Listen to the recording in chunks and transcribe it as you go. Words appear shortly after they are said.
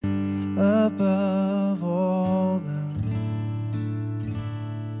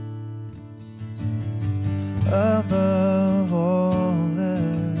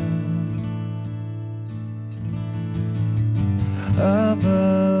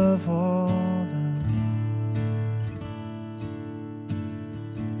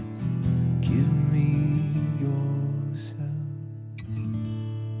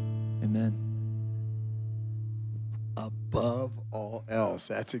Yes,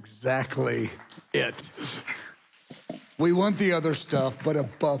 that's exactly it. We want the other stuff, but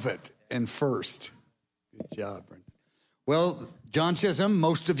above it and first. Good job, Brent. Well, John Chisholm,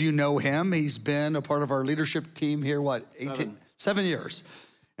 most of you know him. He's been a part of our leadership team here, 7 years.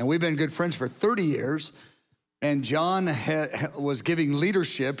 And we've been good friends for 30 years. And John was giving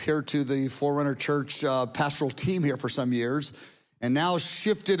leadership here to the Forerunner Church pastoral team here for some years, and now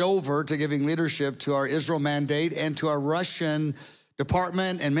shifted over to giving leadership to our Israel mandate and to our Russian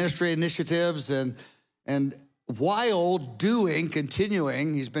department and ministry initiatives. And while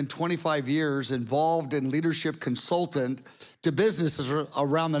continuing, he's been 25 years involved in leadership consultant to businesses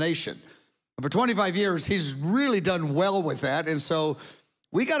around the nation. And for 25 years, he's really done well with that. And so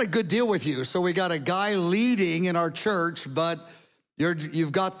we got a good deal with you. So we got a guy leading in our church, but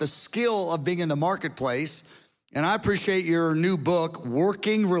you've got the skill of being in the marketplace. And I appreciate your new book,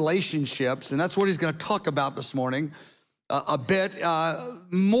 Working Relationships. And that's what he's going to talk about this morning a bit.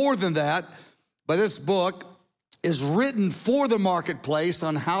 More than that, but this book is written for the marketplace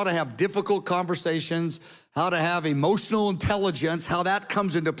on how to have difficult conversations, how to have emotional intelligence, how that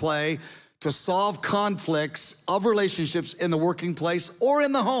comes into play to solve conflicts of relationships in the working place or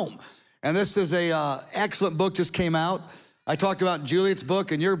in the home. And this is a excellent book, just came out. I talked about Juliet's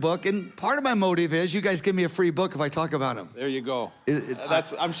book and your book, and part of my motive is you guys give me a free book if I talk about them. There you go.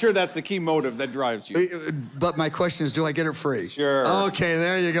 I'm sure that's the key motive that drives you. But my question is, do I get it free? Sure. Okay,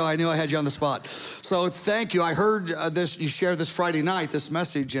 there you go. I knew I had you on the spot. So thank you. I heard you share this Friday night, this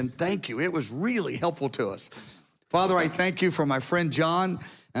message, and thank you. It was really helpful to us. Father, I thank you for my friend John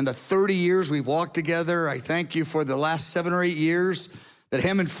and the 30 years we've walked together. I thank you for the last 7 or 8 years that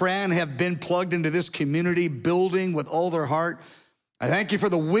him and Fran have been plugged into this community, building with all their heart. I thank you for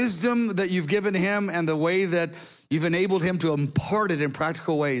the wisdom that you've given him and the way that you've enabled him to impart it in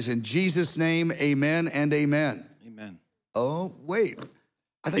practical ways. In Jesus' name, amen and amen. Amen. Oh, wait.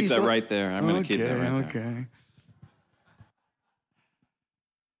 I keep that right there. I'm going to keep that right there. Okay.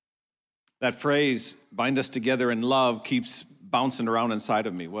 That phrase, bind us together in love, keeps bouncing around inside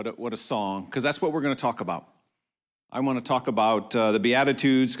of me. What a song, because that's what we're going to talk about. I want to talk about the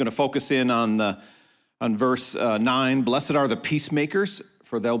Beatitudes, going to focus in on verse 9. Blessed are the peacemakers,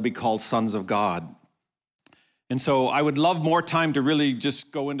 for they'll be called sons of God. And so I would love more time to really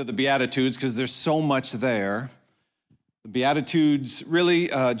just go into the Beatitudes because there's so much there. The Beatitudes, really,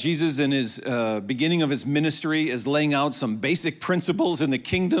 Jesus in his beginning of his ministry is laying out some basic principles in the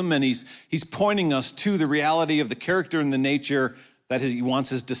kingdom, and he's pointing us to the reality of the character and the nature that he wants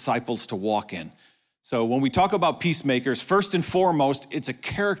his disciples to walk in. So when we talk about peacemakers, first and foremost, it's a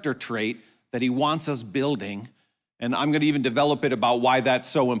character trait that he wants us building, and I'm going to even develop it about why that's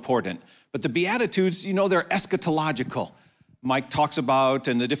so important. But the Beatitudes, they're eschatological. Mike talks about,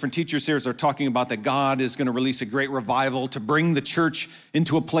 and the different teachers here are talking about that God is going to release a great revival to bring the church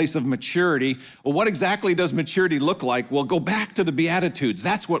into a place of maturity. Well, what exactly does maturity look like? Well, go back to the Beatitudes.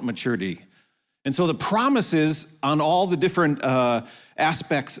 That's what maturity. And so the promises on all the different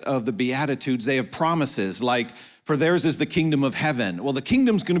aspects of the Beatitudes, they have promises like, for theirs is the kingdom of heaven. Well, the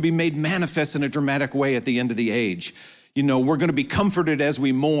kingdom's going to be made manifest in a dramatic way at the end of the age. We're going to be comforted as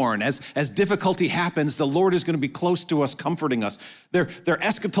we mourn. As difficulty happens, the Lord is going to be close to us, comforting us. They're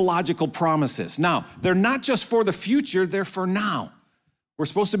eschatological promises. Now, they're not just for the future, they're for now. We're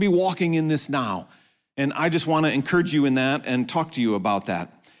supposed to be walking in this now. And I just want to encourage you in that and talk to you about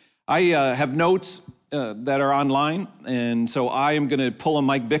that. I have notes that are online, and so I am going to pull a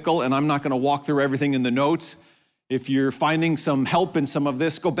Mike Bickle, and I'm not going to walk through everything in the notes. If you're finding some help in some of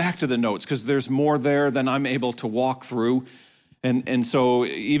this, go back to the notes, because there's more there than I'm able to walk through. And so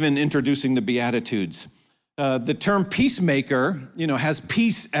even introducing the Beatitudes. The term peacemaker, has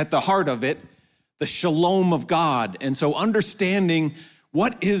peace at the heart of it, the shalom of God. And so understanding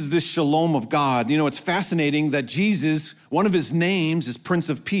what is this shalom of God? It's fascinating that Jesus, one of his names is Prince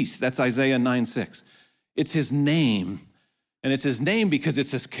of Peace. That's Isaiah 9:6. It's his name. And it's his name because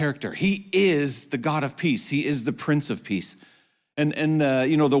it's his character. He is the God of peace. He is the Prince of Peace. And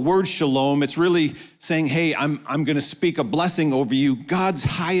the word shalom, it's really saying, hey, I'm going to speak a blessing over you. God's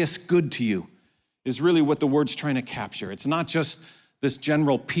highest good to you is really what the word's trying to capture. It's not just this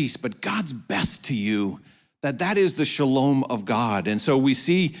general peace, but God's best to you. That is the shalom of God. And so we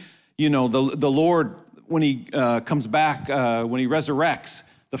see, the Lord, when he comes back, when he resurrects,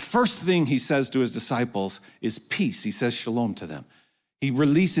 the first thing he says to his disciples is peace. He says shalom to them. He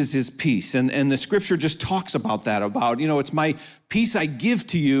releases his peace. And the scripture just talks about that, it's my peace I give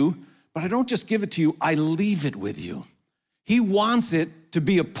to you, but I don't just give it to you, I leave it with you. He wants it to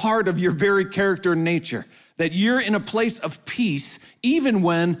be a part of your very character and nature, that you're in a place of peace even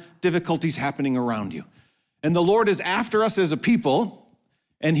when difficulty's happening around you. And the Lord is after us as a people.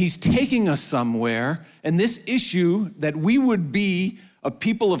 and he's taking us somewhere. And this issue that we would be a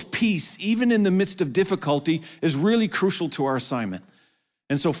people of peace, even in the midst of difficulty, is really crucial to our assignment.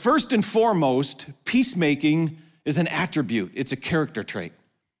 And so first and foremost, peacemaking is an attribute. It's a character trait.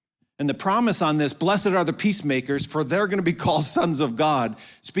 And the promise on this, blessed are the peacemakers, for they're going to be called sons of God.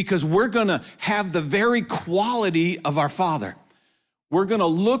 It's because we're going to have the very quality of our Father. We're going to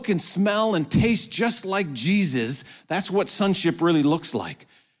look and smell and taste just like Jesus. That's what sonship really looks like.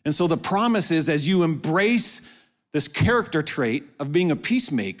 And so the promise is, as you embrace this character trait of being a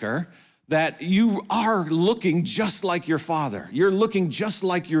peacemaker, that you are looking just like your Father. You're looking just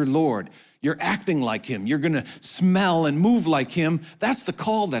like your Lord. You're acting like him. You're going to smell and move like him. That's the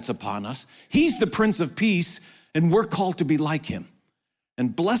call that's upon us. He's the Prince of Peace, and we're called to be like him.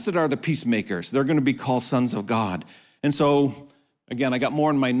 And blessed are the peacemakers. They're going to be called sons of God. And so, again, I got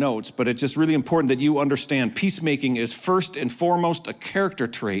more in my notes, but it's just really important that you understand peacemaking is first and foremost a character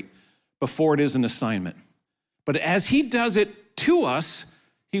trait before it is an assignment. But as he does it to us,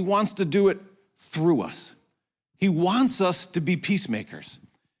 he wants to do it through us. He wants us to be peacemakers.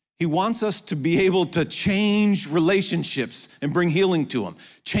 He wants us to be able to change relationships and bring healing to them,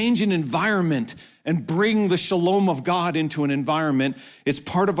 change an environment and bring the shalom of God into an environment. It's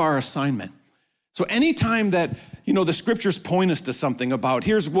part of our assignment. So anytime that, the scriptures point us to something about,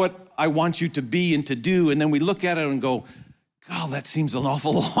 here's what I want you to be and to do, and then we look at it and go, God, that seems an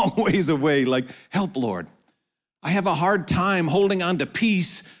awful long ways away. Like, help, Lord. I have a hard time holding on to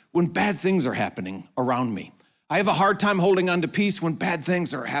peace when bad things are happening around me. I have a hard time holding on to peace when bad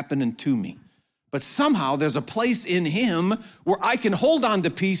things are happening to me. But somehow there's a place in him where I can hold on to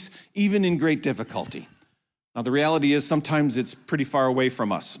peace even in great difficulty. Now, the reality is sometimes it's pretty far away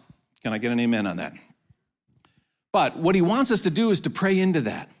from us. Can I get an amen on that? But what he wants us to do is to pray into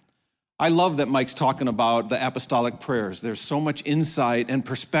that. I love that Mike's talking about the apostolic prayers. There's so much insight and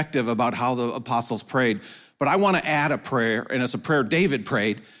perspective about how the apostles prayed. But I want to add a prayer, and it's a prayer David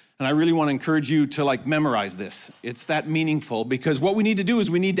prayed. And I really want to encourage you to memorize this. It's that meaningful, because what we need to do is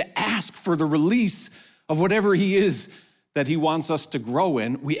we need to ask for the release of whatever he is that he wants us to grow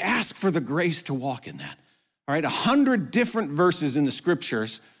in. We ask for the grace to walk in that. All right, 100 different verses in the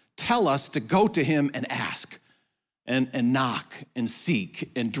scriptures tell us to go to him and ask and knock and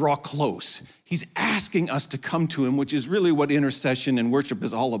seek and draw close. He's asking us to come to him, which is really what intercession and worship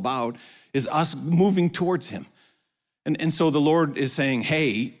is all about, is us moving towards him. And so the Lord is saying,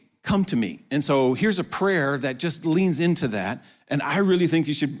 hey, come to me. And so here's a prayer that just leans into that, and I really think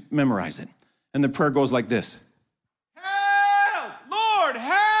you should memorize it. And the prayer goes like this. Help! Lord,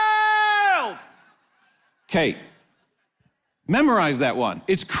 help! Okay, memorize that one.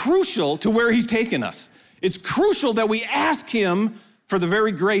 It's crucial to where he's taken us. It's crucial that we ask him for the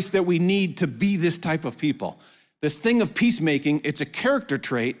very grace that we need to be this type of people. This thing of peacemaking, it's a character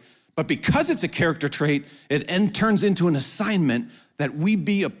trait, but because it's a character trait, it then turns into an assignment that we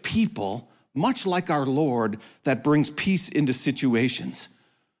be a people, much like our Lord, that brings peace into situations,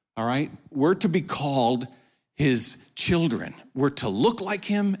 all right? We're to be called his children. We're to look like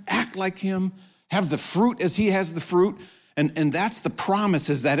him, act like him, have the fruit as he has the fruit, and that's the promise,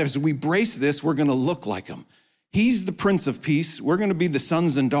 is that as we brace this, we're going to look like him. He's the Prince of Peace. We're going to be the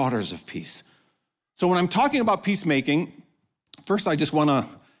sons and daughters of peace. So when I'm talking about peacemaking, first I just want to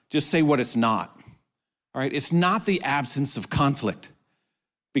just say what it's not. All right, it's not the absence of conflict,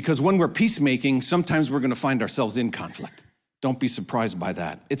 because when we're peacemaking, sometimes we're going to find ourselves in conflict. Don't be surprised by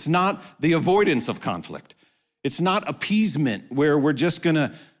that. It's not the avoidance of conflict. It's not appeasement where we're just going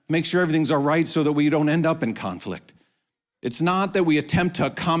to make sure everything's all right so that we don't end up in conflict. It's not that we attempt to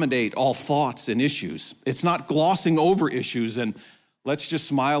accommodate all thoughts and issues. It's not glossing over issues and let's just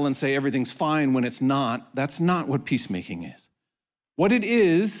smile and say everything's fine when it's not. That's not what peacemaking is. What it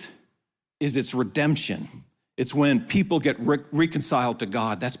is its redemption. It's when people get reconciled to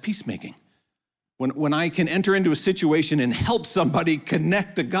God. That's peacemaking. When I can enter into a situation and help somebody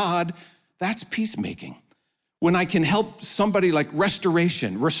connect to God, that's peacemaking. When I can help somebody like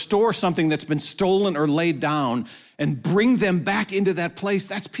restoration, restore something that's been stolen or laid down and bring them back into that place,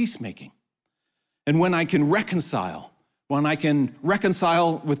 that's peacemaking. And when I can reconcile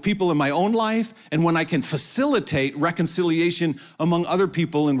with people in my own life, and when I can facilitate reconciliation among other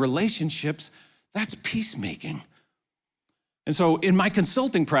people in relationships, that's peacemaking. And so in my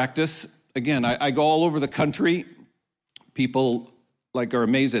consulting practice, again, I go all over the country. People are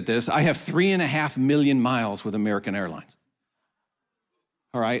amazed at this. I have 3.5 million miles with American Airlines.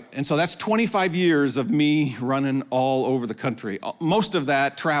 All right, and so that's 25 years of me running all over the country. Most of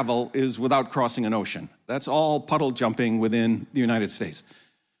that travel is without crossing an ocean. That's all puddle jumping within the United States.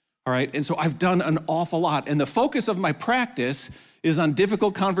 All right, and so I've done an awful lot. And the focus of my practice is on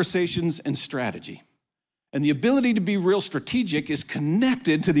difficult conversations and strategy. And the ability to be real strategic is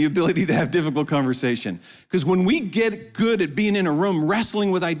connected to the ability to have difficult conversation. Because when we get good at being in a room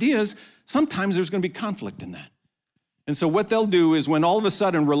wrestling with ideas, sometimes there's going to be conflict in that. And so what they'll do is when all of a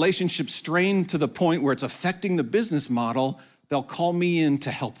sudden relationships strain to the point where it's affecting the business model, they'll call me in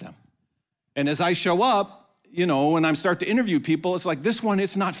to help them. And as I show up, when I start to interview people, it's like, this one,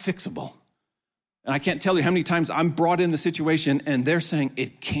 it's not fixable. And I can't tell you how many times I'm brought in the situation and they're saying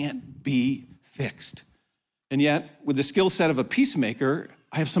it can't be fixed. And yet, with the skill set of a peacemaker,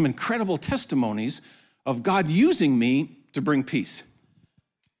 I have some incredible testimonies of God using me to bring peace.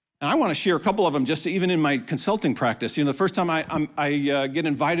 And I want to share a couple of them just even in my consulting practice. The first time I get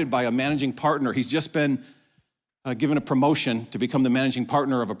invited by a managing partner, he's just been given a promotion to become the managing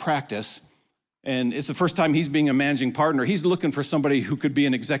partner of a practice. And it's the first time he's being a managing partner. He's looking for somebody who could be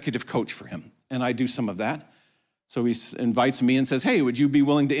an executive coach for him. And I do some of that. So he invites me and says, hey, would you be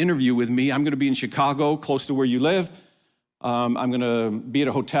willing to interview with me? I'm going to be in Chicago, close to where you live. I'm going to be at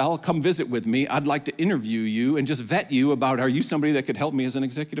a hotel. Come visit with me. I'd like to interview you and just vet you about, are you somebody that could help me as an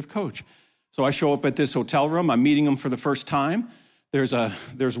executive coach? So I show up at this hotel room. I'm meeting him for the first time. There's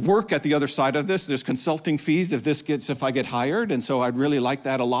work at the other side of this. There's consulting fees if I get hired. And so I'd really like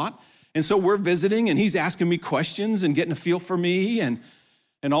that a lot. And so we're visiting and he's asking me questions and getting a feel for me. And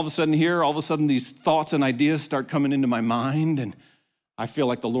all of a sudden these thoughts and ideas start coming into my mind. And I feel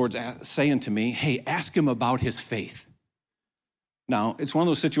like the Lord's saying to me, hey, ask him about his faith. Now, it's one of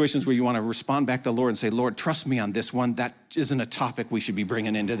those situations where you want to respond back to the Lord and say, Lord, trust me on this one. That isn't a topic we should be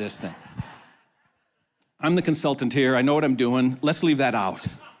bringing into this thing. I'm the consultant here. I know what I'm doing. Let's leave that out.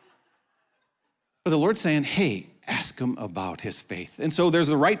 But the Lord's saying, hey, ask him about his faith. And so there's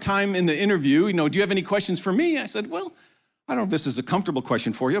the right time in the interview. Do you have any questions for me? I said, well, I don't know if this is a comfortable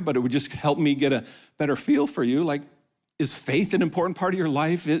question for you, but it would just help me get a better feel for you. Like, is faith an important part of your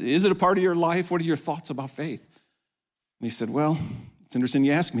life? Is it a part of your life? What are your thoughts about faith? And he said, well, it's interesting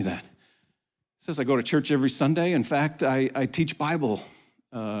you ask me that. He says, I go to church every Sunday. In fact, I teach Bible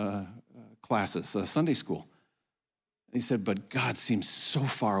classes, Sunday school. And he said, but God seems so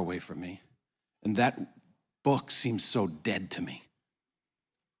far away from me. And that book seems so dead to me.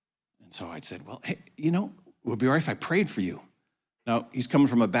 And so I said, well, hey, it would be all right if I prayed for you. Now, he's coming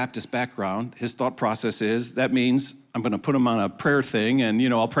from a Baptist background. His thought process is, that means I'm going to put him on a prayer thing and,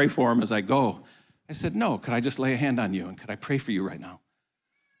 I'll pray for him as I go. I said, no, could I just lay a hand on you and could I pray for you right now?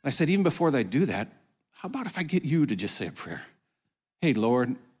 And I said, even before they do that, how about if I get you to just say a prayer? Hey,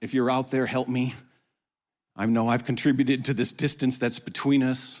 Lord, if you're out there, help me. I know I've contributed to this distance that's between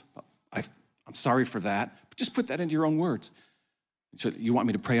us. I'm sorry for that. But just put that into your own words. So you want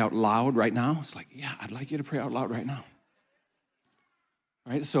me to pray out loud right now? It's like, yeah, I'd like you to pray out loud right now.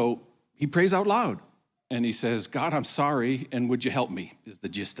 All right, so he prays out loud. And he says, God, I'm sorry, and would you help me, is the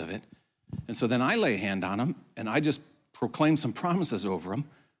gist of it. And so then I lay a hand on him, and I just proclaim some promises over him.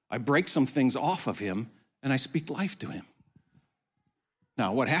 I break some things off of him, and I speak life to him.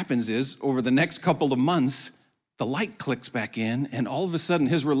 Now, what happens is, over the next couple of months, the light clicks back in, and all of a sudden,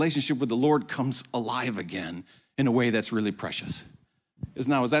 his relationship with the Lord comes alive again in a way that's really precious. Is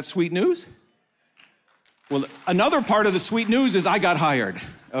that sweet news? Well, another part of the sweet news is I got hired,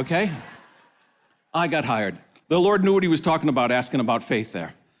 okay? I got hired. The Lord knew what he was talking about, asking about faith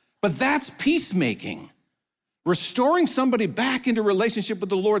there. But that's peacemaking. Restoring somebody back into relationship with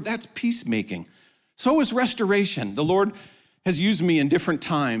the Lord, that's peacemaking. So is restoration. The Lord has used me in different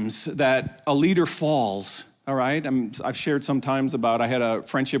times that a leader falls, all right? I've shared sometimes about I had a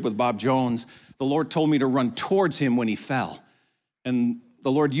friendship with Bob Jones. The Lord told me to run towards him when he fell. And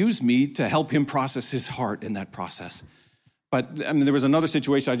the Lord used me to help him process his heart in that process. But there was another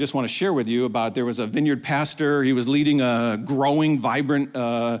situation I just want to share with you about. There was a vineyard pastor. He was leading a growing, vibrant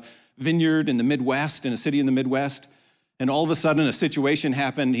vineyard in the Midwest, in a city in the Midwest. And all of a sudden, a situation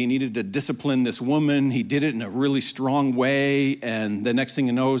happened. He needed to discipline this woman. He did it in a really strong way. And the next thing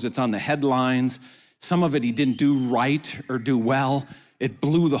he knows, it's on the headlines. Some of it he didn't do right or do well. It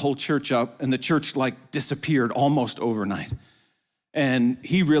blew the whole church up, and the church disappeared almost overnight. And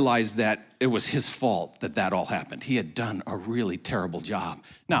he realized that it was his fault that all happened. He had done a really terrible job.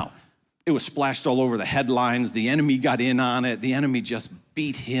 Now, it was splashed all over the headlines. The enemy got in on it. The enemy just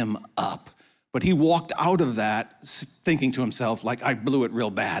beat him up. But he walked out of that thinking to himself, I blew it real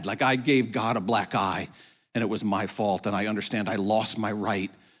bad. I gave God a black eye, and it was my fault. And I understand I lost my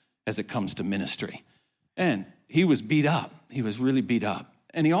right as it comes to ministry. And he was beat up. He was really beat up.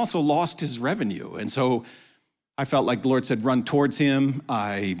 And he also lost his revenue. And so I felt like the Lord said, run towards him.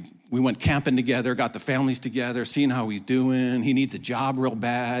 We went camping together, got the families together, seeing how he's doing. He needs a job real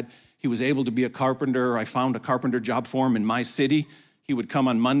bad. He was able to be a carpenter. I found a carpenter job for him in my city. He would come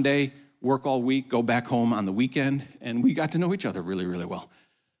on Monday, work all week, go back home on the weekend, and we got to know each other really, really well.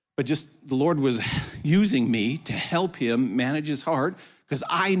 But just the Lord was using me to help him manage his heart because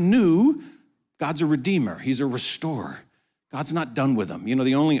I knew God's a redeemer. He's a restorer. God's not done with him. You know,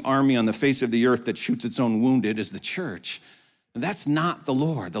 the only army on the face of the earth that shoots its own wounded is the church. And that's not the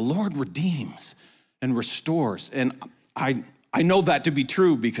Lord. The Lord redeems and restores. And I know that to be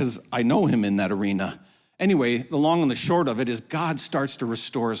true because I know him in that arena. Anyway, the long and the short of it is God starts to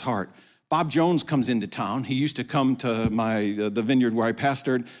restore his heart. Bob Jones comes into town. He used to come to the vineyard where I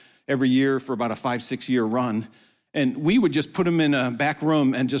pastored every year for about a 5-6 year run. And we would just put him in a back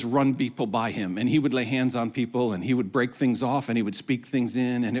room and just run people by him. And he would lay hands on people and he would break things off and he would speak things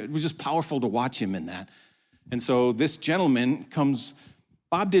in. And it was just powerful to watch him in that. And so this gentleman comes.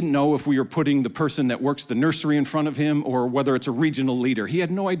 Bob didn't know if we were putting the person that works the nursery in front of him or whether it's a regional leader. He had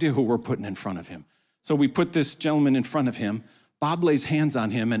no idea who we're putting in front of him. So we put this gentleman in front of him. Bob lays hands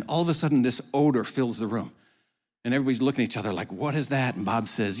on him, and all of a sudden this odor fills the room. And everybody's looking at each other like, what is that? And Bob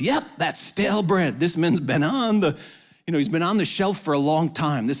says, yep, that's stale bread. This man's been he's been on the shelf for a long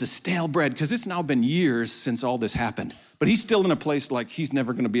time. This is stale bread, because it's now been years since all this happened. But he's still in a place like he's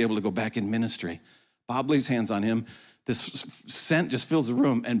never going to be able to go back in ministry. Bob lays hands on him. This scent just fills the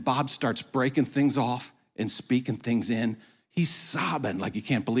room, and Bob starts breaking things off and speaking things in. He's sobbing like he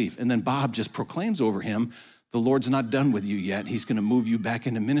can't believe. And then Bob just proclaims over him, the Lord's not done with you yet. He's going to move you back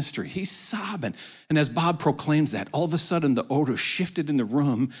into ministry. He's sobbing. And as Bob proclaims that, all of a sudden the odor shifted in the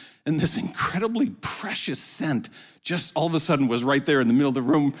room, and this incredibly precious scent just all of a sudden was right there in the middle of the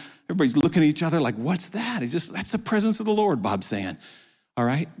room. Everybody's looking at each other like, what's that? That's the presence of the Lord, Bob's saying. All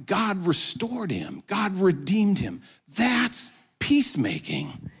right? God restored him. God redeemed him. That's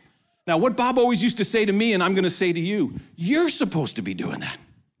peacemaking. Now, what Bob always used to say to me, and I'm going to say to you, you're supposed to be doing that.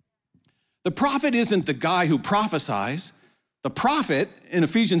 The prophet isn't the guy who prophesies. The prophet in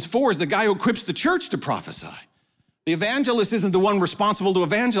Ephesians 4 is the guy who equips the church to prophesy. The evangelist isn't the one responsible to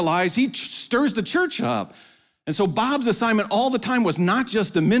evangelize. He stirs the church up. And so Bob's assignment all the time was not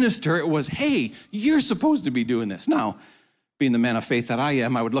just to minister. It was, hey, you're supposed to be doing this. Now, being the man of faith that I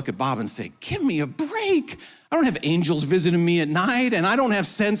am, I would look at Bob and say, give me a break. I don't have angels visiting me at night, and I don't have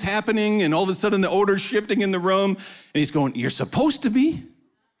sense happening, and all of a sudden the odor's shifting in the room. And he's going, you're supposed to be.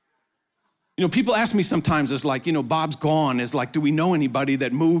 You know, people ask me sometimes, it's like, Bob's gone. It's like, do we know anybody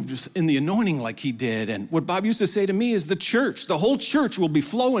that moved in the anointing like he did? And what Bob used to say to me is the church, the whole church will be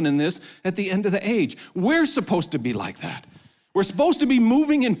flowing in this at the end of the age. We're supposed to be like that. We're supposed to be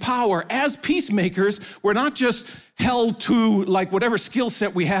moving in power as peacemakers. We're not just held to like whatever skill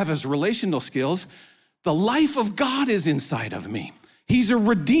set we have as relational skills. The life of God is inside of me. He's a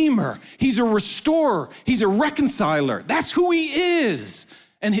redeemer. He's a restorer. He's a reconciler. That's who he is.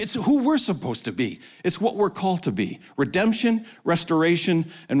 And it's who we're supposed to be. It's what we're called to be. Redemption, restoration,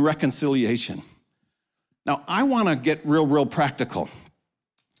 and reconciliation. Now, I want to get real practical.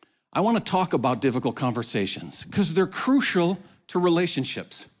 I want to talk about difficult conversations because they're crucial to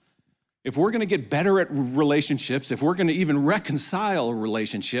relationships. If we're going to get better at relationships, if we're going to even reconcile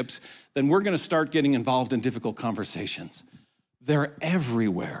relationships, then we're going to start getting involved in difficult conversations. They're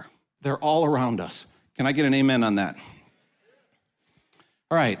everywhere. They're all around us. Can I get an amen on that?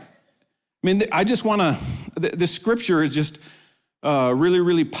 All right. I mean, I just want to, the scripture is just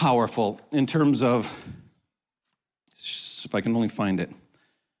really powerful in terms of, if I can only find it.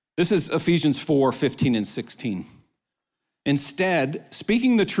 This is Ephesians 4:15 and 16. Instead,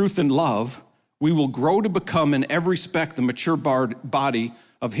 speaking the truth in love, we will grow to become in every respect the mature body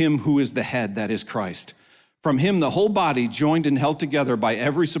of him who is the head, that is Christ. From him, the whole body, joined and held together by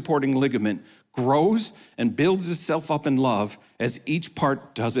every supporting ligament, grows and builds itself up in love as each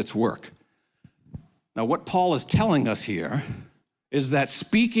part does its work. Now, what Paul is telling us here is that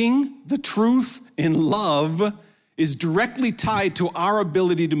speaking the truth in love is directly tied to our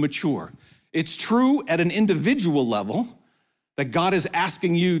ability to mature. It's true at an individual level that God is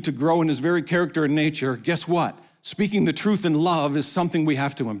asking you to grow in his very character and nature. Guess what? Speaking the truth in love is something we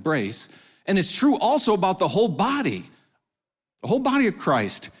have to embrace. And it's true also about the whole body. The whole body of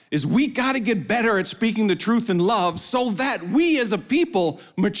Christ is we got to get better at speaking the truth in love so that we as a people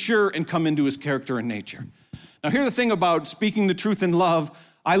mature and come into his character and nature. Now, here's the thing about speaking the truth in love.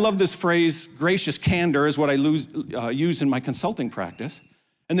 I love this phrase, gracious candor is what I use in my consulting practice.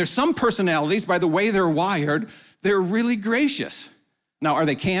 And there's some personalities, by the way they're wired, they're really gracious. Now, are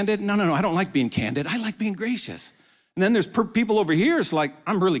they candid? No, I don't like being candid. I like being gracious. And then there's people over here, it's like,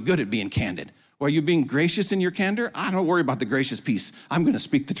 I'm really good at being candid. Well, are you being gracious in your candor? I don't worry about the gracious piece. I'm going to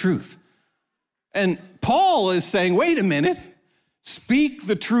speak the truth. And Paul is saying, wait a minute. Speak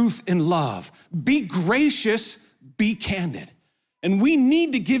the truth in love. Be gracious, be candid. And we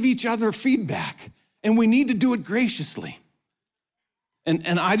need to give each other feedback, and we need to do it graciously.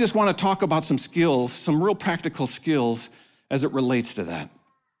 And I just want to talk about some skills, some real practical skills as it relates to that.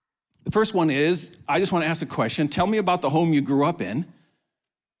 The first one is, I just want to ask a question. Tell me about the home you grew up in.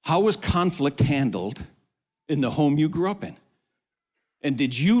 How was conflict handled in the home you grew up in? And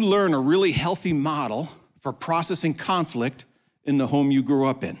did you learn a really healthy model for processing conflict in the home you grew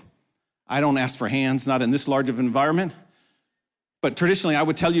up in? I don't ask for hands, not in this large of an environment. But traditionally, I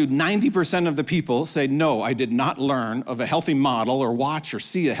would tell you 90% of the people say, no, I did not learn of a healthy model or watch or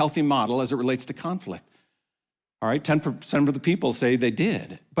see a healthy model as it relates to conflict. All right, 10% of the people say they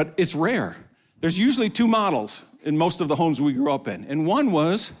did, but it's rare. There's usually two models in most of the homes we grew up in. And one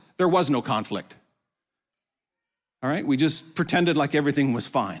was, there was no conflict. All right, we just pretended like everything was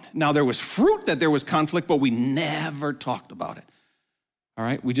fine. Now, there was fruit that there was conflict, but we never talked about it. All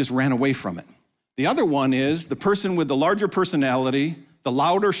right, we just ran away from it. The other one is the person with the larger personality, the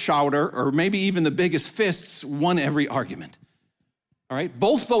louder shouter, or maybe even the biggest fists won every argument. All right,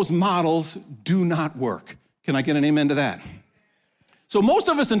 both those models do not work. Can I get an amen to that? So most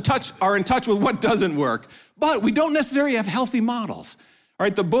of us are in touch with what doesn't work, but we don't necessarily have healthy models. All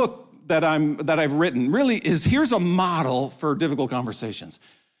right, the book that I've written really is, here's a model for difficult conversations.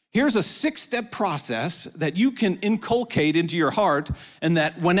 Here's a 6-step process that you can inculcate into your heart, and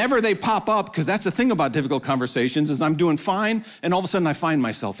that whenever they pop up, because that's the thing about difficult conversations, is I'm doing fine, and all of a sudden I find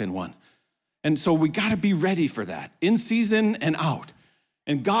myself in one. And so we got to be ready for that, in season and out.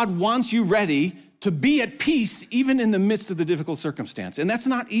 And God wants you ready to be at peace even in the midst of the difficult circumstance. And that's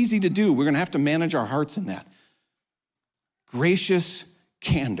not easy to do. We're going to have to manage our hearts in that. Gracious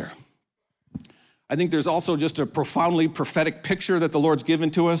candor. I think there's also just a profoundly prophetic picture that the Lord's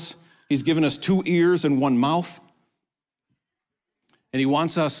given to us. He's given us 2 ears and 1 mouth. And he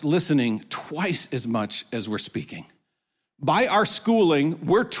wants us listening twice as much as we're speaking. By our schooling,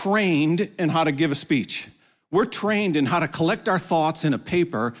 we're trained in how to give a speech. We're trained in how to collect our thoughts in a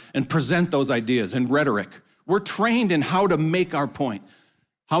paper and present those ideas in rhetoric. We're trained in how to make our point.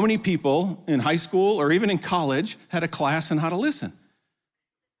 How many people in high school or even in college had a class on how to listen?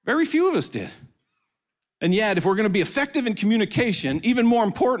 Very few of us did. And yet, if we're going to be effective in communication, even more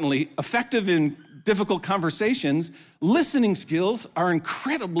importantly, effective in difficult conversations, listening skills are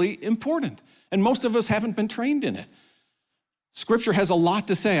incredibly important. And most of us haven't been trained in it. Scripture has a lot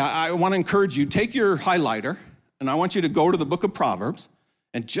to say. I want to encourage you, take your highlighter, and I want you to go to the book of Proverbs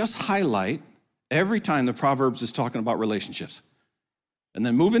and just highlight every time the Proverbs is talking about relationships. And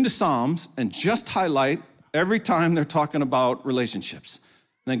then move into Psalms and just highlight every time they're talking about relationships.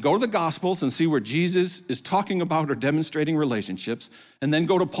 And then go to the Gospels and see where Jesus is talking about or demonstrating relationships, and then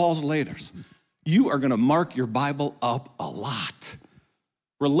go to Paul's letters. You are going to mark your Bible up a lot.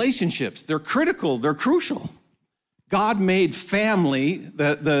 Relationships, they're critical, they're crucial. God made family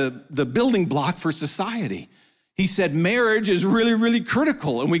the building block for society. He said marriage is really, really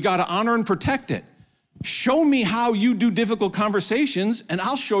critical, and we got to honor and protect it. Show me how you do difficult conversations, and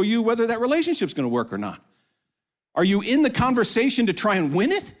I'll show you whether that relationship's going to work or not. Are you in the conversation to try and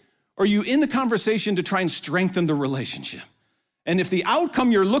win it? Or are you in the conversation to try and strengthen the relationship? And if the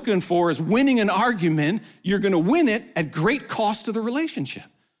outcome you're looking for is winning an argument, you're going to win it at great cost to the relationship.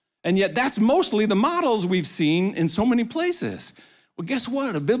 And yet that's mostly the models we've seen in so many places. Well, guess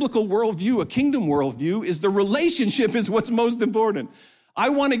what? A biblical worldview, a kingdom worldview, is the relationship is what's most important. I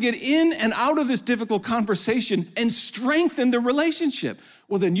want to get in and out of this difficult conversation and strengthen the relationship.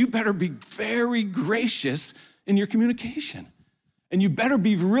 Well, then you better be very gracious in your communication. And you better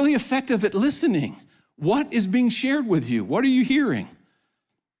be really effective at listening. What is being shared with you? What are you hearing?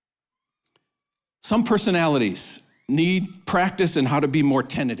 Some personalities need practice in how to be more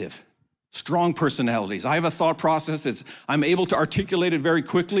tentative. Strong personalities. I have a thought process. I'm able to articulate it very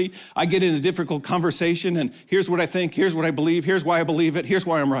quickly. I get in a difficult conversation, and here's what I think, here's what I believe, here's why I believe it, here's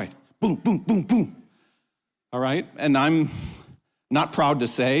why I'm right. Boom, boom, boom, boom. All right? And I'm not proud to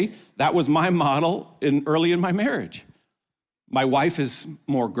say that was my model early in my marriage. My wife is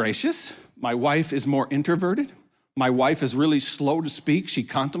more gracious. My wife is more introverted. My wife is really slow to speak. She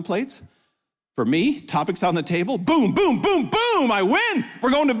contemplates. For me, topics on the table, boom, boom, boom, boom, I win.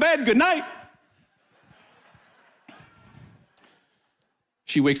 We're going to bed, good night.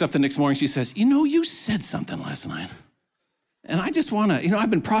 She wakes up the next morning, she says, you said something last night. And I just want to, I've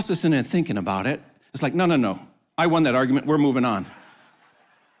been processing and thinking about it. It's like, no. I won that argument, we're moving on.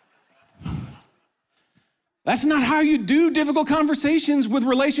 That's not how you do difficult conversations with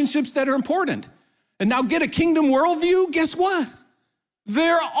relationships that are important. And now get a kingdom worldview, guess what?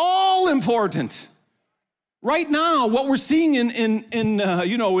 They're all important. Right now, what we're seeing in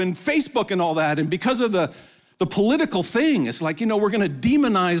Facebook and all that, and because of the political thing, it's like, we're going to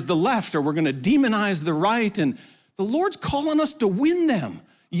demonize the left or we're going to demonize the right, and the Lord's calling us to win them.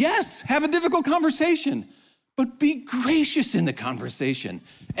 Yes, have a difficult conversation, but be gracious in the conversation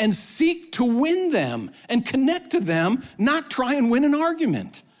and seek to win them and connect to them, not try and win an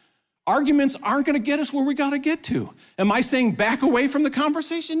argument. Arguments aren't going to get us where we got to get to. Am I saying back away from the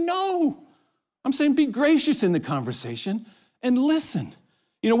conversation? No. I'm saying be gracious in the conversation and listen.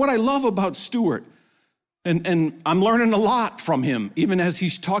 What I love about Stuart, and I'm learning a lot from him, even as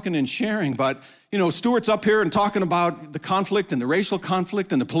he's talking and sharing, but, Stuart's up here and talking about the conflict and the racial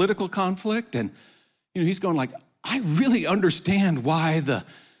conflict and the political conflict, and, he's going like, I really understand why the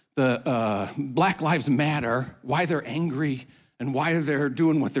Black Lives Matter, why they're angry and why they're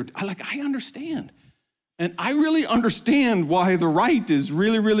doing what they're, I understand. And I really understand why the right is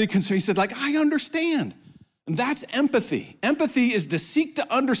really, really concerned. He said, I understand. And that's empathy. Empathy is to seek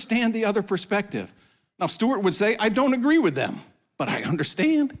to understand the other perspective. Now, Stuart would say, I don't agree with them, but I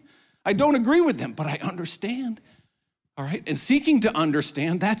understand. I don't agree with them, but I understand. All right? And seeking to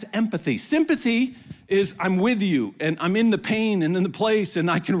understand, that's empathy. Sympathy is I'm with you, and I'm in the pain and in the place,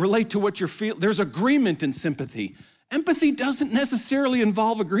 and I can relate to what you're feeling. There's agreement in sympathy. Empathy doesn't necessarily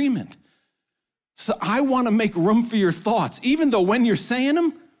involve agreement. So I want to make room for your thoughts, even though when you're saying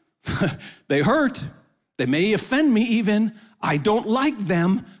them, they hurt. They may offend me even. I don't like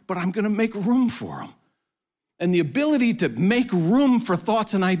them, but I'm going to make room for them. And the ability to make room for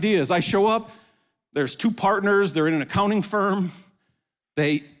thoughts and ideas. I show up, there's two partners, they're in an accounting firm.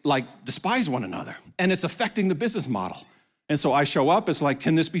 They despise one another, and it's affecting the business model. And so I show up, it's like,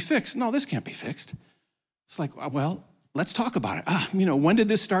 can this be fixed? No, this can't be fixed. It's like, well, let's talk about it. When did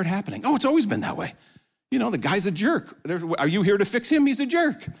this start happening? Oh, it's always been that way. The guy's a jerk. Are you here to fix him? He's a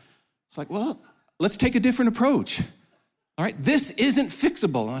jerk. It's like, well, let's take a different approach. All right, this isn't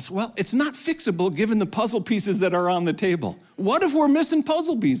fixable. And I said, well, it's not fixable given the puzzle pieces that are on the table. What if we're missing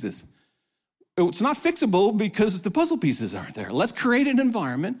puzzle pieces? It's not fixable because the puzzle pieces aren't there. Let's create an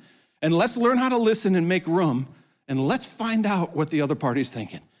environment, and let's learn how to listen and make room, and let's find out what the other party's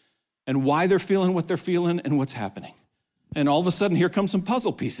thinking and why they're feeling what they're feeling and what's happening. And all of a sudden, here come some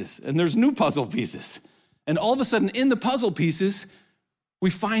puzzle pieces, and there's new puzzle pieces. And all of a sudden, in the puzzle pieces, we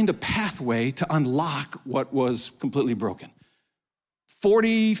find a pathway to unlock what was completely broken.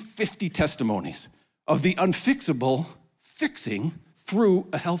 40, 50 testimonies of the unfixable fixing through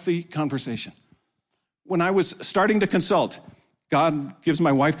a healthy conversation. When I was starting to consult, God gives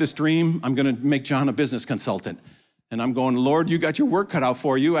my wife this dream. I'm going to make John a business consultant. And I'm going, Lord, you got your work cut out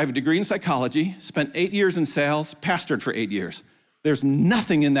for you. I have a degree in psychology, spent 8 years in sales, pastored for 8 years. There's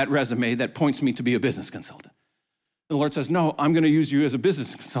nothing in that resume that points me to be a business consultant. And the Lord says, no, I'm going to use you as a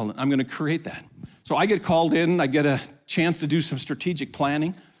business consultant. I'm going to create that. So I get called in. I get a chance to do some strategic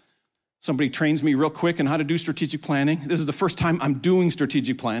planning. Somebody trains me real quick on how to do strategic planning. This is the first time I'm doing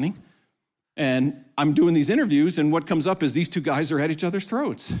strategic planning. And I'm doing these interviews, and what comes up is these two guys are at each other's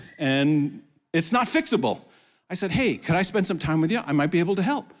throats. And it's not fixable. I said, hey, could I spend some time with you? I might be able to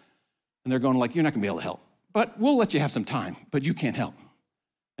help. And they're going like, you're not going to be able to help. But we'll let you have some time, but you can't help.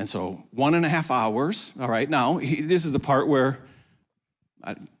 And so 1.5 hours, all right, now, this is the part where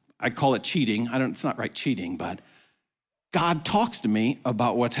I call it cheating. It's not right cheating, but God talks to me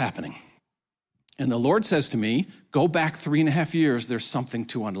about what's happening. And the Lord says to me, go back 3.5 years, there's something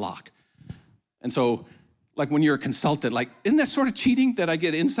to unlock. And so, like when you're a consultant, isn't that sort of cheating that I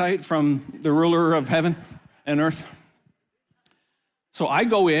get insight from the ruler of heaven and earth? So I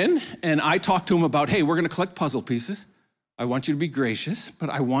go in and I talk to him about, hey, we're going to collect puzzle pieces. I want you to be gracious,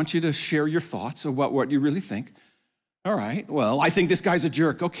 but I want you to share your thoughts of what you really think. All right, well, I think this guy's a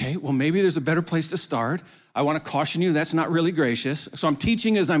jerk. Okay, well, maybe there's a better place to start. I want to caution you, that's not really gracious. So I'm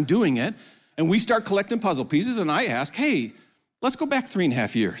teaching as I'm doing it, and we start collecting puzzle pieces, and I ask, hey, let's go back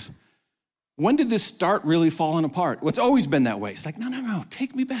 3.5 years. When did this start really falling apart? Well, it's always been that way. It's like, no,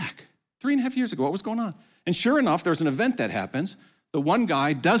 take me back. 3.5 years ago, what was going on? And sure enough, there's an event that happens. The one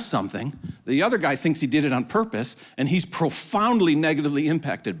guy does something. The other guy thinks he did it on purpose, and he's profoundly negatively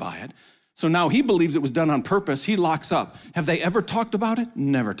impacted by it. So now he believes it was done on purpose. He locks up. Have they ever talked about it?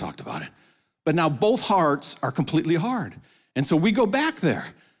 Never talked about it. But now both hearts are completely hard. And so we go back there,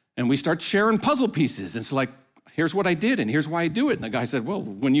 and we start sharing puzzle pieces. It's like, here's what I did, and here's why I do it. And the guy said, well,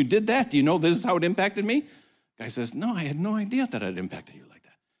 when you did that, do you know this is how it impacted me? The guy says, no, I had no idea that it impacted you like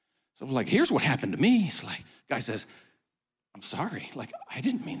that. So I'm like, here's what happened to me. It's like, guy says, I'm sorry. I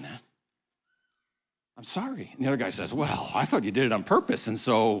didn't mean that. I'm sorry. And the other guy says, well, I thought you did it on purpose, and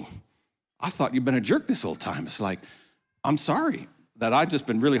so I thought you've been a jerk this whole time. It's like, I'm sorry. that I've just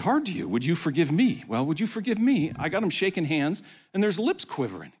been really hard to you. Would you forgive me? Well, would you forgive me? I got them shaking hands, and there's lips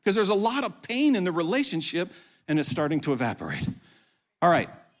quivering because there's a lot of pain in the relationship, and it's starting to evaporate. All right,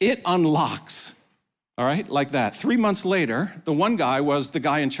 it unlocks, all right, like that. 3 months later, the one guy was the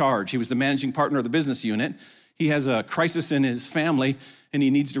guy in charge. He was the managing partner of the business unit. He has a crisis in his family, and he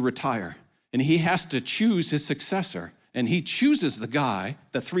needs to retire. And he has to choose his successor. And he chooses the guy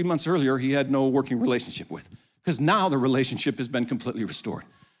that 3 months earlier he had no working relationship with, because now the relationship has been completely restored.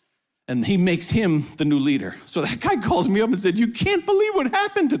 And he makes him the new leader. So that guy calls me up and said, "You can't believe what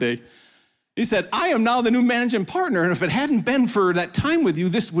happened today." He said, "I am now the new managing partner, and if it hadn't been for that time with you,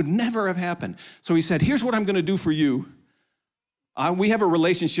 this would never have happened." So he said, "Here's what I'm going to do for you. We have a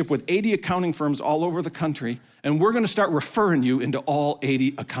relationship with 80 accounting firms all over the country, and we're going to start referring you into all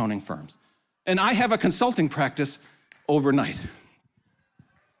 80 accounting firms. And I have a consulting practice overnight."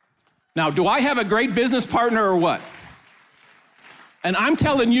 Now, do I have a great business partner or what? And I'm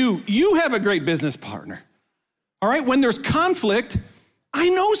telling you, you have a great business partner. All right, when there's conflict, I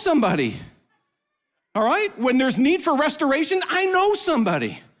know somebody. All right, when there's need for restoration, I know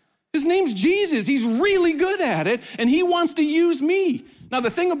somebody. His name's Jesus. He's really good at it, and he wants to use me. Now,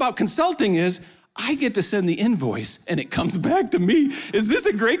 the thing about consulting is I get to send the invoice, and it comes back to me. Is this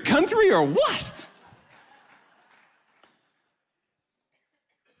a great country or what?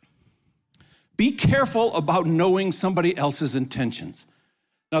 Be careful about knowing somebody else's intentions.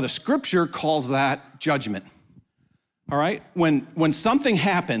 Now, the scripture calls that judgment. All right? When something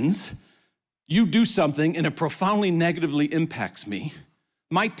happens, you do something and it profoundly negatively impacts me,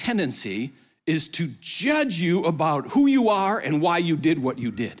 my tendency is to judge you about who you are and why you did what you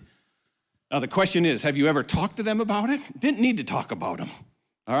did. Now, the question is, have you ever talked to them about it? Didn't need to talk about them.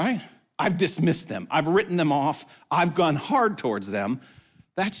 All right? I've dismissed them. I've written them off. I've gone hard towards them.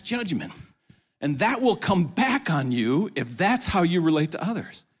 That's judgment. And that will come back on you if that's how you relate to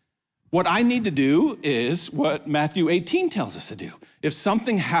others. What I need to do is what Matthew 18 tells us to do. If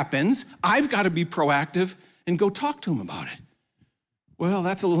something happens, I've got to be proactive and go talk to them about it. Well,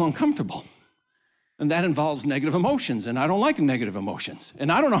 that's a little uncomfortable. And that involves negative emotions, and I don't like negative emotions.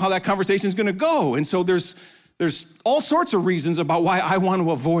 And I don't know how that conversation is going to go. And so there's all sorts of reasons about why I want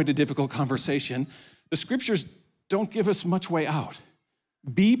to avoid a difficult conversation. The scriptures don't give us much way out.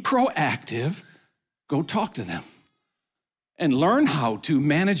 Be proactive. Go talk to them and learn how to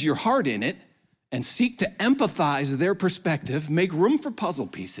manage your heart in it and seek to empathize their perspective, make room for puzzle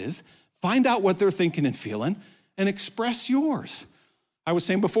pieces, find out what they're thinking and feeling, and express yours. I was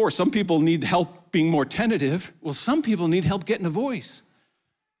saying before, some people need help being more tentative. Well, some people need help getting a voice.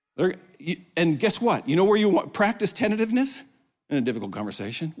 And guess what? You know where you practice tentativeness? In a difficult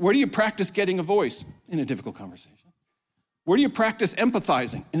conversation. Where do you practice getting a voice? In a difficult conversation. Where do you practice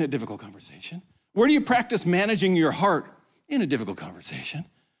empathizing? In a difficult conversation. Where do you practice managing your heart? In a difficult conversation.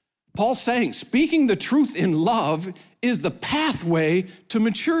 Paul's saying, speaking the truth in love is the pathway to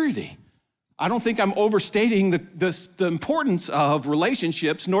maturity. I don't think I'm overstating the importance of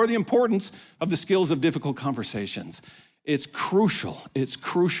relationships, nor the importance of the skills of difficult conversations. It's crucial. It's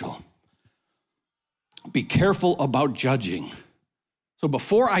crucial. Be careful about judging. So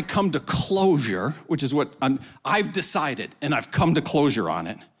before I come to closure, which is what I've decided, and I've come to closure on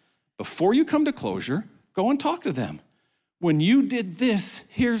it, before you come to closure, go and talk to them. When you did this,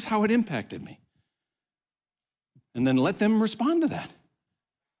 here's how it impacted me. And then let them respond to that.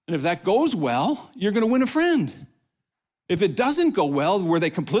 And if that goes well, you're going to win a friend. If it doesn't go well, where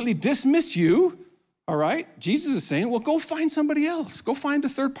they completely dismiss you, all right, Jesus is saying, well, go find somebody else. Go find a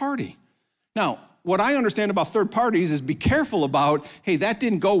third party. Now, what I understand about third parties is be careful about, hey, that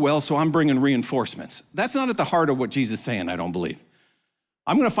didn't go well, so I'm bringing reinforcements. That's not at the heart of what Jesus is saying, I don't believe.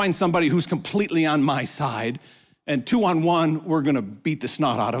 I'm going to find somebody who's completely on my side, and 2-on-1, we're going to beat the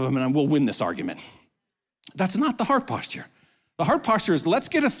snot out of them, and we'll win this argument. That's not the heart posture. The heart posture is, let's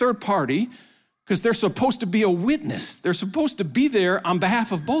get a third party, because they're supposed to be a witness. They're supposed to be there on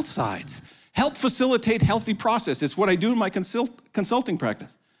behalf of both sides. Help facilitate healthy process. It's what I do in my consulting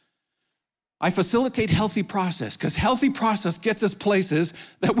practice. I facilitate healthy process, because healthy process gets us places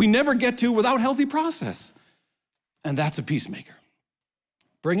that we never get to without healthy process. And that's a peacemaker.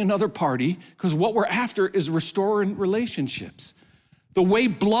 Bring another party, because what we're after is restoring relationships. The way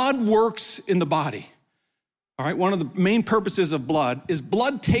blood works in the body. All right, one of the main purposes of blood is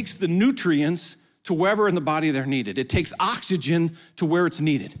blood takes the nutrients to wherever in the body they're needed. It takes oxygen to where it's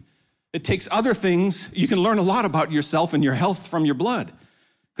needed. It takes other things. You can learn a lot about yourself and your health from your blood,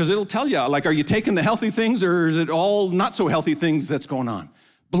 because it'll tell you, like, are you taking the healthy things or is it all not so healthy things that's going on?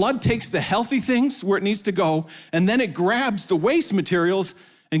 Blood takes the healthy things where it needs to go, and then it grabs the waste materials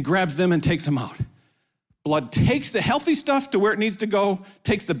and grabs them and takes them out. Blood takes the healthy stuff to where it needs to go,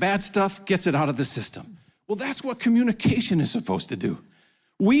 takes the bad stuff, gets it out of the system. Well, that's what communication is supposed to do.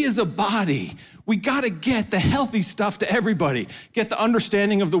 We as a body, we got to get the healthy stuff to everybody, get the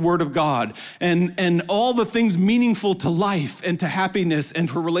understanding of the Word of God and all the things meaningful to life and to happiness and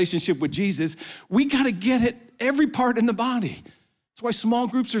to a relationship with Jesus. We got to get it every part in the body. That's why small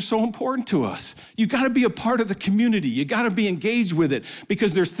groups are so important to us. You got to be a part of the community. You got to be engaged with it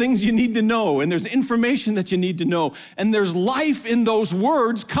because there's things you need to know and there's information that you need to know. And there's life in those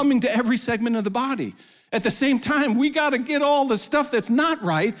words coming to every segment of the body. At the same time, we got to get all the stuff that's not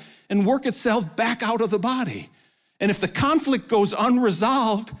right and work itself back out of the body. And if the conflict goes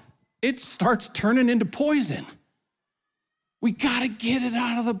unresolved, it starts turning into poison. We got to get it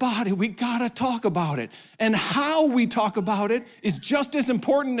out of the body. We got to talk about it. And how we talk about it is just as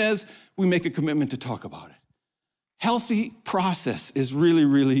important as we make a commitment to talk about it. Healthy process is really,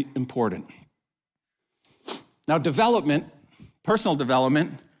 really important. Now, development, personal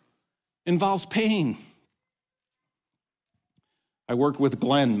development, involves pain. I work with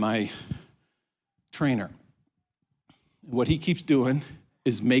Glenn, my trainer. What he keeps doing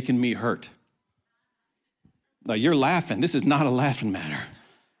is making me hurt. Now, you're laughing. This is not a laughing matter.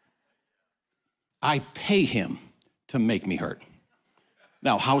 I pay him to make me hurt.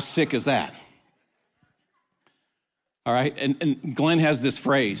 Now, how sick is that? All right, and Glenn has this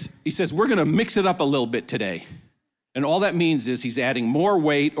phrase. He says, we're going to mix it up a little bit today. And all that means is he's adding more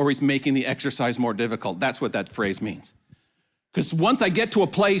weight or he's making the exercise more difficult. That's what that phrase means. Because once I get to a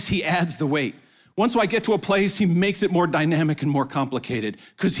place, he adds the weight. Once I get to a place, he makes it more dynamic and more complicated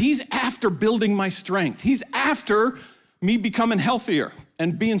because he's after building my strength. He's after me becoming healthier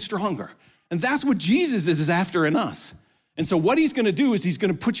and being stronger. And that's what Jesus is after in us. And so what he's going to do is he's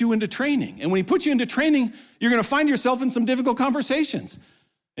going to put you into training. And when he puts you into training, you're going to find yourself in some difficult conversations.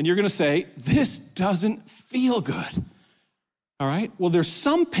 And you're going to say, this doesn't feel good. All right? Well, there's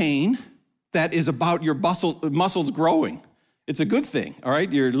some pain that is about your muscles growing. It's a good thing, all right?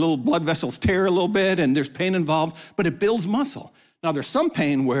 Your little blood vessels tear a little bit and there's pain involved, but it builds muscle. Now, there's some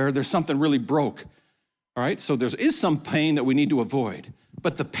pain where there's something really broke, all right? So there is some pain that we need to avoid.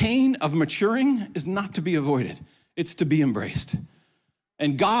 But the pain of maturing is not to be avoided. It's to be embraced.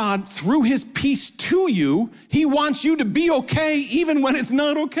 And God, through his peace to you, he wants you to be okay even when it's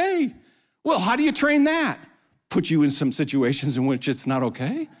not okay. Well, how do you train that? Put you in some situations in which it's not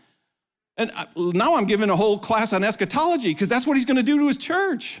okay? And now I'm giving a whole class on eschatology because that's what he's going to do to his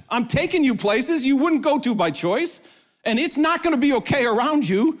church. I'm taking you places you wouldn't go to by choice, and it's not going to be okay around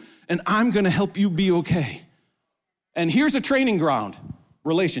you, and I'm going to help you be okay. And here's a training ground,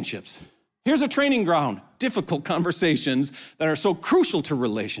 relationships. Here's a training ground, difficult conversations that are so crucial to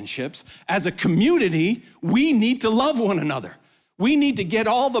relationships. As a community, we need to love one another. We need to get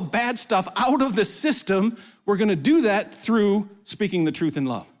all the bad stuff out of the system. We're going to do that through speaking the truth in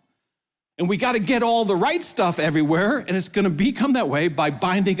love. And we got to get all the right stuff everywhere, and it's going to become that way by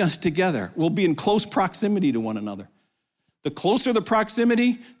binding us together. We'll be in close proximity to one another. The closer the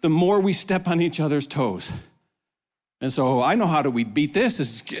proximity, the more we step on each other's toes. And so I know how do we beat this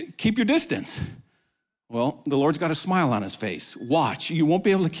is keep your distance. Well, the Lord's got a smile on his face. Watch. You won't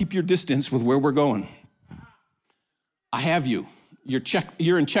be able to keep your distance with where we're going. I have you.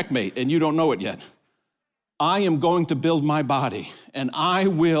 You're in checkmate, and you don't know it yet. I am going to build my body, and I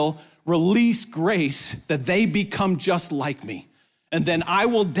will release grace that they become just like me. And then I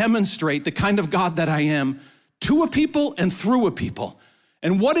will demonstrate the kind of God that I am to a people and through a people.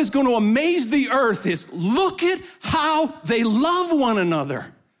 And what is going to amaze the earth is look at how they love one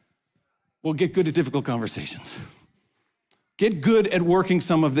another. Well, get good at difficult conversations. Get good at working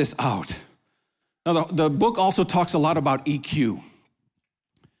some of this out. Now, the book also talks a lot about EQ.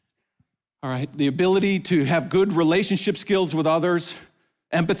 All right, the ability to have good relationship skills with others.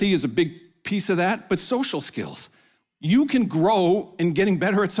 Empathy is a big piece of that, but social skills. You can grow in getting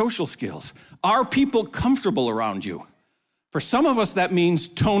better at social skills. Are people comfortable around you? For some of us, that means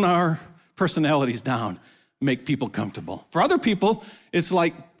tone our personalities down, make people comfortable. For other people, it's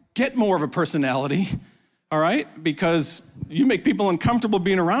like get more of a personality, all right? Because you make people uncomfortable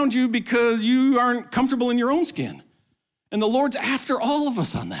being around you because you aren't comfortable in your own skin. And the Lord's after all of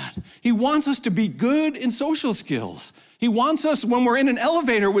us on that. He wants us to be good in social skills. He wants us, when we're in an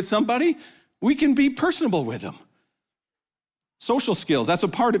elevator with somebody, we can be personable with them. Social skills, that's a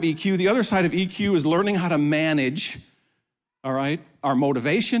part of EQ. The other side of EQ is learning how to manage, all right, our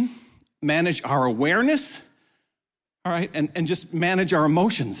motivation, manage our awareness, all right, and just manage our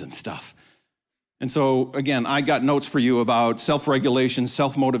emotions and stuff. And so, again, I got notes for you about self-regulation,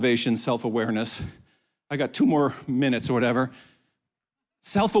 self-motivation, self-awareness. I got 2 more minutes or whatever.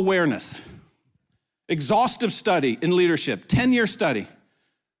 Self-awareness. exhaustive study in leadership, 10-year study.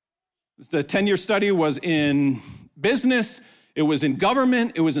 The 10-year study was in business, it was in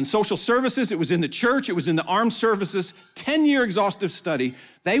government, it was in social services, it was in the church, it was in the armed services, 10-year exhaustive study.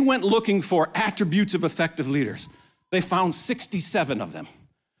 They went looking for attributes of effective leaders. They found 67 of them.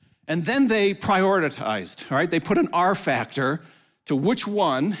 And then they prioritized, all right? They put an R factor to which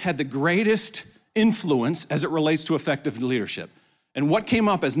one had the greatest influence as it relates to effective leadership. And what came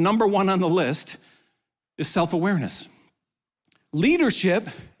up as number one on the list is self-awareness. Leadership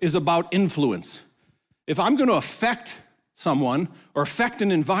is about influence. If I'm going to affect someone or affect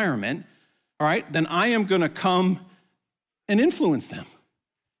an environment, all right, then I am going to come and influence them.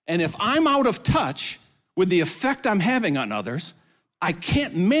 And if I'm out of touch with the effect I'm having on others, I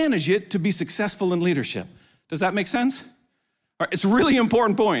can't manage it to be successful in leadership. Does that make sense? All right, it's a really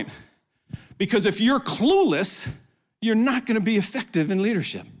important point, because if you're clueless, you're not going to be effective in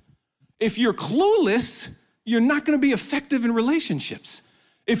leadership. If you're clueless, you're not going to be effective in relationships.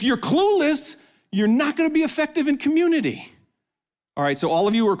 If you're clueless, you're not going to be effective in community. All right, so all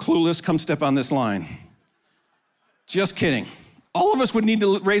of you who are clueless, come step on this line. Just kidding. All of us would need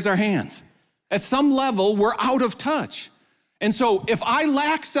to raise our hands. At some level, we're out of touch. And so if I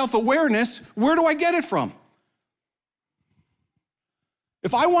lack self-awareness, where do I get it from?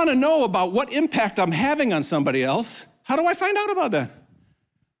 If I want to know about what impact I'm having on somebody else, how do I find out about that?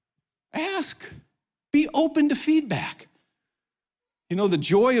 Ask. Be open to feedback. You know, the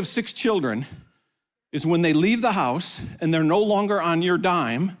joy of 6 children is when they leave the house and they're no longer on your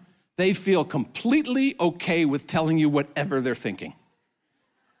dime, they feel completely okay with telling you whatever they're thinking.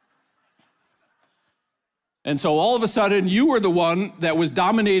 And so all of a sudden, you were the one that was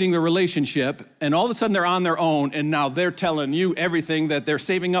dominating the relationship, and all of a sudden they're on their own, and now they're telling you everything that they're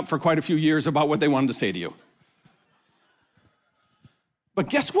saving up for quite a few years about what they wanted to say to you. But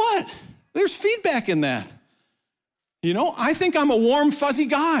guess what? There's feedback in that. You know, I think I'm a warm, fuzzy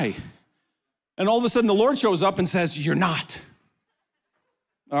guy. And all of a sudden the Lord shows up and says, you're not.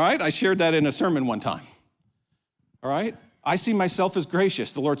 All right? I shared that in a sermon one time. All right? I see myself as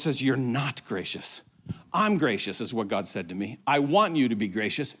gracious. The Lord says, you're not gracious. I'm gracious is what God said to me. I want you to be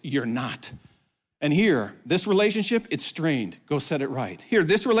gracious. You're not. And here, this relationship, it's strained. Go set it right. Here,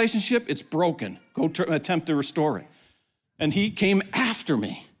 this relationship, it's broken. Go attempt to restore it. And he came after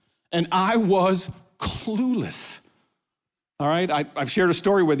me, and I was clueless. All right, I've shared a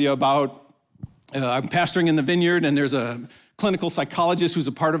story with you about I'm pastoring in the vineyard, and there's a clinical psychologist who's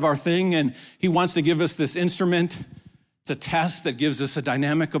a part of our thing, and he wants to give us this instrument. It's a test that gives us a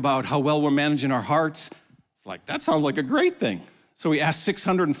dynamic about how well we're managing our hearts. It's like, that sounds like a great thing. So he asked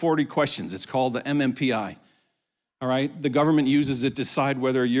 640 questions. It's called the MMPI. All right, the government uses it to decide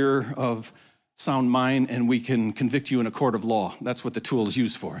whether you're of sound mind, and we can convict you in a court of law. That's what the tool is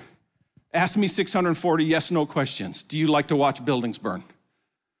used for. Ask me 640 yes/no questions. Do you like to watch buildings burn?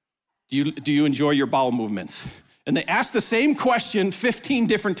 Do you enjoy your bowel movements? And they ask the same question 15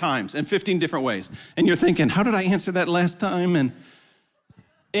 different times in 15 different ways. And you're thinking, how did I answer that last time? And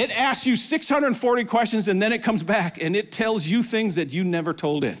it asks you 640 questions, and then it comes back, and it tells you things that you never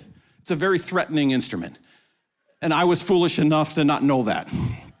told it. It's a very threatening instrument. And I was foolish enough to not know that.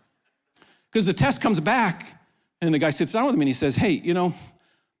 Because the test comes back, and the guy sits down with me, and he says, hey, you know,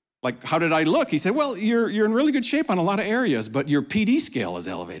 like, how did I look? He said, well, you're in really good shape on a lot of areas, but your PD scale is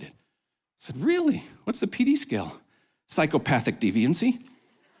elevated. I said, really? What's the PD scale? Psychopathic deviancy.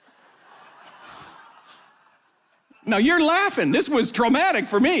 Now, you're laughing. This was traumatic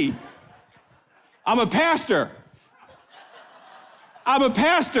for me. I'm a pastor. I'm a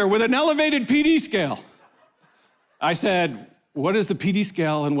pastor with an elevated PD scale. I said, what is the PD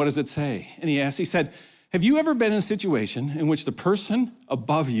scale and what does it say? And he said, have you ever been in a situation in which the person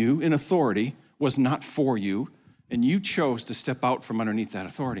above you in authority was not for you and you chose to step out from underneath that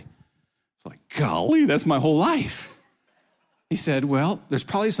authority? It's like, golly, that's my whole life. He said, well, there's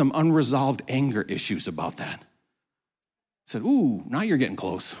probably some unresolved anger issues about that. I said, ooh, now you're getting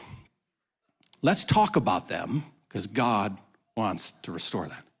close. Let's talk about them because God wants to restore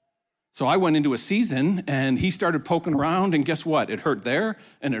that. So I went into a season and he started poking around, and guess what? It hurt there,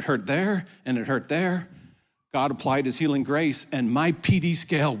 and it hurt there, and it hurt there. God applied his healing grace, and my PD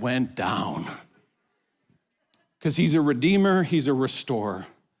scale went down. Because he's a redeemer, he's a restorer.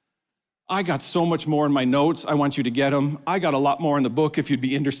 I got so much more in my notes. I want you to get them. I got a lot more in the book if you'd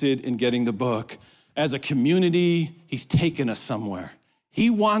be interested in getting the book. As a community, he's taken us somewhere. He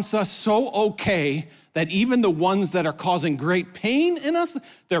wants us so okay that even the ones that are causing great pain in us,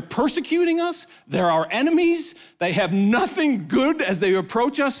 they're persecuting us, they're our enemies, they have nothing good as they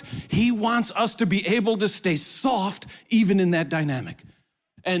approach us. He wants us to be able to stay soft even in that dynamic.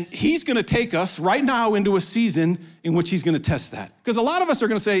 And he's going to take us right now into a season in which he's going to test that. Because a lot of us are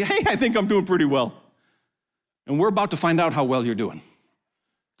going to say, hey, I think I'm doing pretty well. And we're about to find out how well you're doing.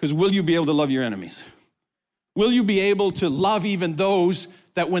 Because will you be able to love your enemies? Will you be able to love even those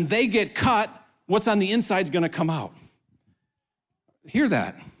that when they get cut, what's on the inside is going to come out? Hear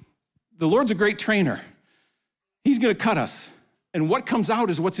that. The Lord's a great trainer. He's going to cut us. And what comes out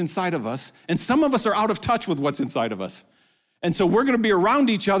is what's inside of us. And some of us are out of touch with what's inside of us. And so we're going to be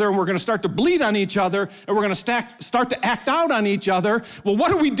around each other, and we're going to start to bleed on each other, and we're going to start to act out on each other. Well,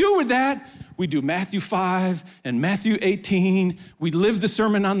 what do we do with that? We do Matthew 5 and Matthew 18. We live the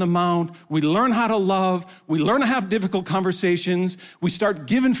Sermon on the Mount. We learn how to love. We learn to have difficult conversations. We start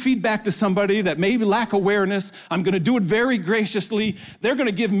giving feedback to somebody that may lack awareness. I'm going to do it very graciously. They're going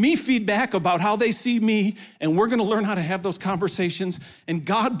to give me feedback about how they see me, and we're going to learn how to have those conversations. And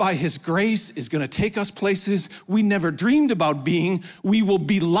God, by his grace, is going to take us places we never dreamed about being. We will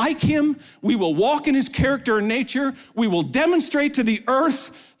be like him. We will walk in his character and nature. We will demonstrate to the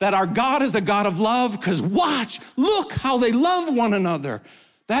earth that our God is a God of love, because look how they love one another.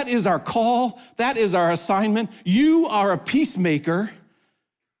 That is our call. That is our assignment. You are a peacemaker.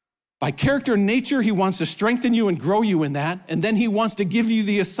 By character and nature, he wants to strengthen you and grow you in that, and then he wants to give you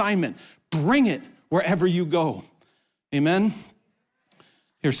the assignment. Bring it wherever you go. Amen?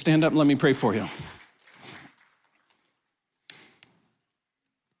 Here, stand up and let me pray for you.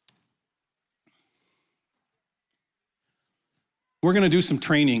 We're going to do some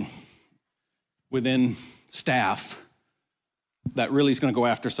training within staff that really is going to go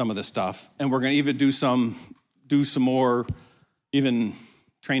after some of this stuff. And we're going to even do some more even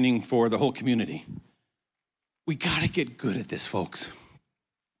training for the whole community. We got to get good at this, folks.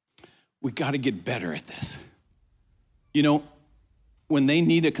 We got to get better at this. You know, when they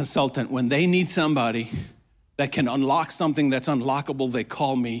need a consultant, when they need somebody that can unlock something that's unlockable, they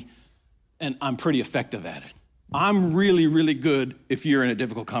call me, and I'm pretty effective at it. I'm really, really good if you're in a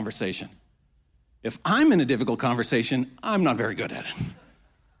difficult conversation. If I'm in a difficult conversation, I'm not very good at it.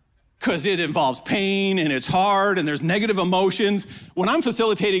 Because it involves pain, and it's hard, and there's negative emotions. When I'm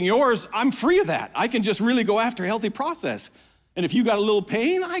facilitating yours, I'm free of that. I can just really go after a healthy process. And if you got a little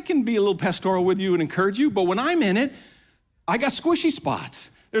pain, I can be a little pastoral with you and encourage you. But when I'm in it, I got squishy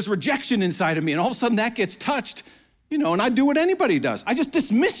spots. There's rejection inside of me, and all of a sudden that gets touched, and I do what anybody does. I just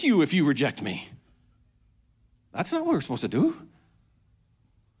dismiss you if you reject me. That's not what we're supposed to do.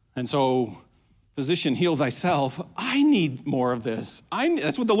 And so, physician, heal thyself. I need more of this.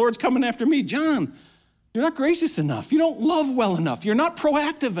 That's what the Lord's coming after me. John, you're not gracious enough. You don't love well enough. You're not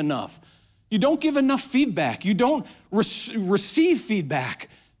proactive enough. You don't give enough feedback. You don't receive feedback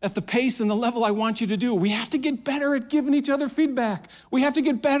at the pace and the level I want you to do. We have to get better at giving each other feedback. We have to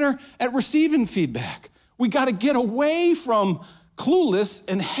get better at receiving feedback. We got to get away from clueless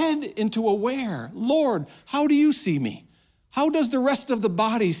and head into aware. Lord, how do you see me? How does the rest of the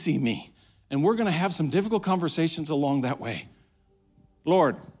body see me? And we're going to have some difficult conversations along that way.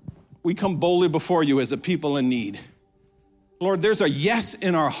 Lord, we come boldly before you as a people in need. Lord, there's a yes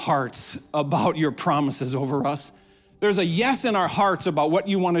in our hearts about your promises over us. There's a yes in our hearts about what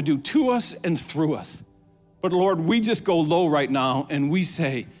you want to do to us and through us. But Lord, we just go low right now and we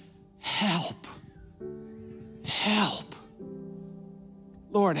say, help, help.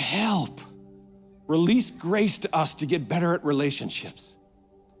 Lord, help. Release grace to us to get better at relationships.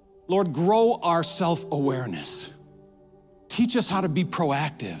 Lord, grow our self-awareness. Teach us how to be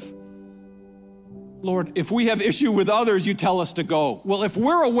proactive. Lord, if we have issue with others, you tell us to go. Well, if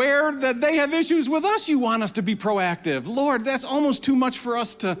we're aware that they have issues with us, you want us to be proactive. Lord, that's almost too much for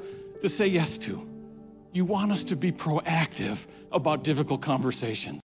us to say yes to. You want us to be proactive about difficult conversations.